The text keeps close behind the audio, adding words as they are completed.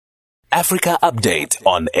Africa Update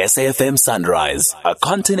on SAFM Sunrise, a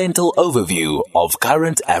continental overview of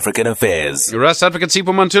current African affairs. Russ, Advocate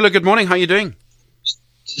Sipho Mantula, good morning. How are you doing?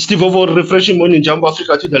 Sipho, for refreshing morning, Jumbo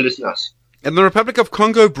Africa to the listeners. In the Republic of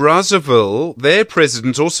Congo, Brazzaville, their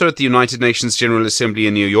president, also at the United Nations General Assembly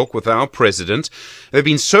in New York with our president. There have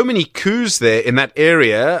been so many coups there in that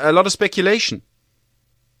area, a lot of speculation.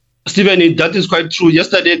 Stephen, that is quite true.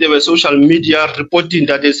 Yesterday, there were social media reporting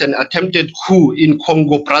that there's an attempted coup in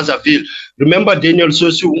Congo, Brazzaville. Remember, Daniel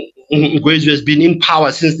Sassou Nguesso has been in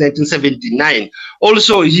power since 1979.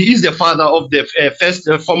 Also, he is the father of the first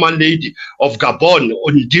former lady of Gabon,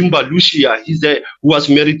 Ondimba Lucia, who was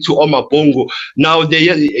married to Omar Bongo. Now,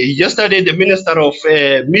 yesterday, the minister of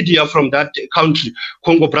media from that country,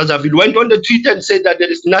 Congo, Brazzaville, went on the Twitter and said that there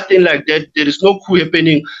is nothing like that. There is no coup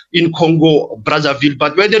happening in Congo, Brazzaville.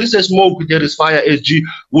 But where there is a smoke, there is fire. SG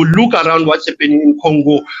will look around what's happening in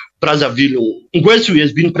Congo, Brazzaville. Nguesso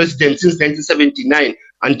has been president since 1979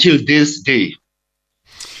 until this day.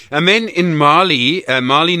 And then in Mali,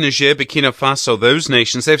 Niger, Burkina Faso, those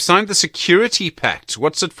nations, they've signed the Security Pact.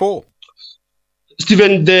 What's it for?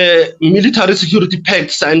 Stephen, the military security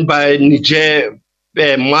pact signed by Niger,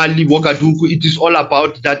 Mali, Ouagadougou, it is all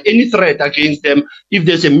about that any threat against them, if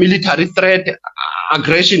there's a military threat,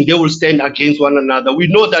 aggression, they will stand against one another. We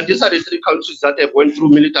know that these are the three countries that have went through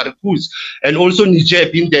military coups, and also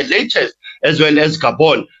Niger being the latest, as well as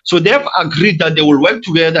Gabon. So they have agreed that they will work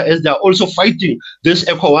together as they are also fighting this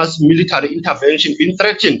ECOWAS military intervention being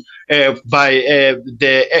threatened by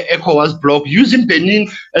the ECOWAS bloc using Benin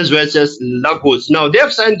as well as Lagos. Now, they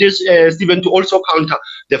have signed this, Stephen, to also counter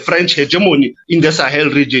the French hegemony in the Sahel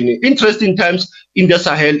region. Interesting times in the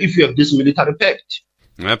Sahel if you have this military pact.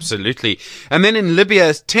 Absolutely. And then in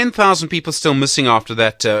Libya, 10,000 people still missing after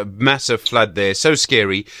that massive flood there. So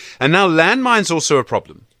scary. And now landmines also a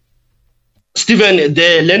problem. Stephen,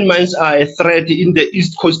 the landmines are a threat in the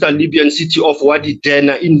east coastal Libyan city of Wadi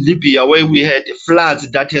Dena in Libya, where we had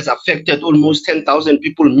floods that has affected almost 10,000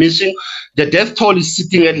 people missing. The death toll is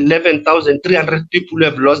sitting at 11,300 people who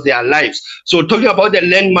have lost their lives. So talking about the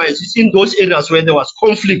landmines, it's in those areas where there was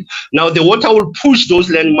conflict. Now the water will push those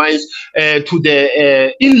landmines to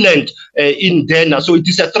the inland in Dena. So it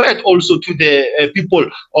is a threat also to the people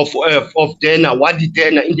of Dena, Wadi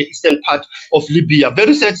Dena in the eastern part of Libya.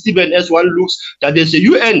 Very sad, Stephen, as one looks that there's a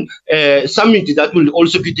UN summit that will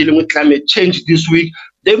also be dealing with climate change this week.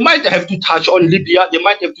 They might have to touch on Libya. They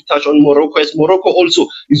might have to touch on Morocco, as Morocco also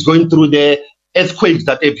is going through the earthquakes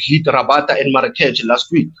that have hit Rabat and Marrakech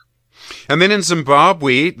last week. And then in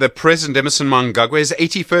Zimbabwe, the President Emerson Mnangagwa, his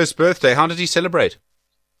 81st birthday. How did he celebrate?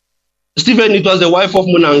 Stephen, it was the wife of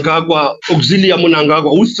Mnangagwa, Auxilia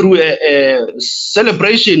Mnangagwa, who threw a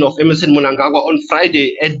celebration of Emerson Mnangagwa on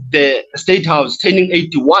Friday at the State House, turning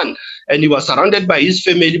 81. And he was surrounded by his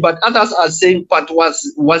family. But others are saying, but was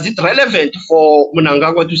it relevant for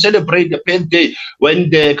Mnangagwa to celebrate the birthday when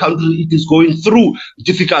the country it is going through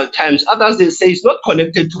difficult times? Others, they say it's not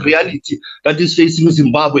connected to reality that is facing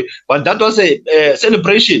Zimbabwe. But that was a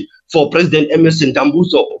celebration for President Emerson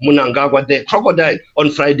Mnangagwa, the crocodile,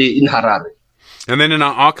 on Friday in Harare. And then in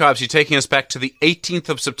our archives, you're taking us back to the 18th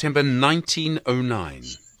of September, 1909.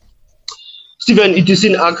 Stephen, it is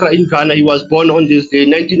in Accra in Ghana. He was born on this day,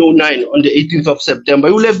 1909, on the 18th of September.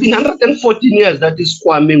 He will have been 114 years. That is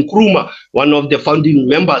Kwame Nkrumah, one of the founding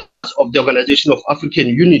members of the Organization of African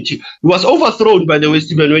Unity. He was overthrown, by the way,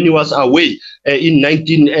 Stephen, when he was away in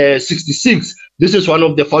 1966. This is one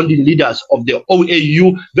of the founding leaders of the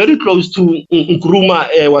OAU, very close to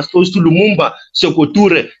Nkrumah, was close to Lumumba, Sékou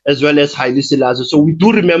Touré, as well as Haile Selassie. So we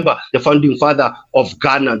do remember the founding father of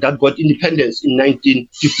Ghana that got independence in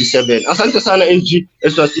 1957. Asante Sana NG,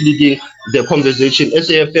 as was leading the conversation,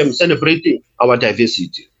 SAFM celebrating our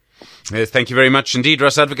diversity. Yes, thank you very much indeed.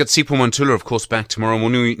 Russ Advocate Sipho Mantula, of course, back tomorrow. More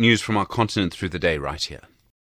news from our continent through the day right here.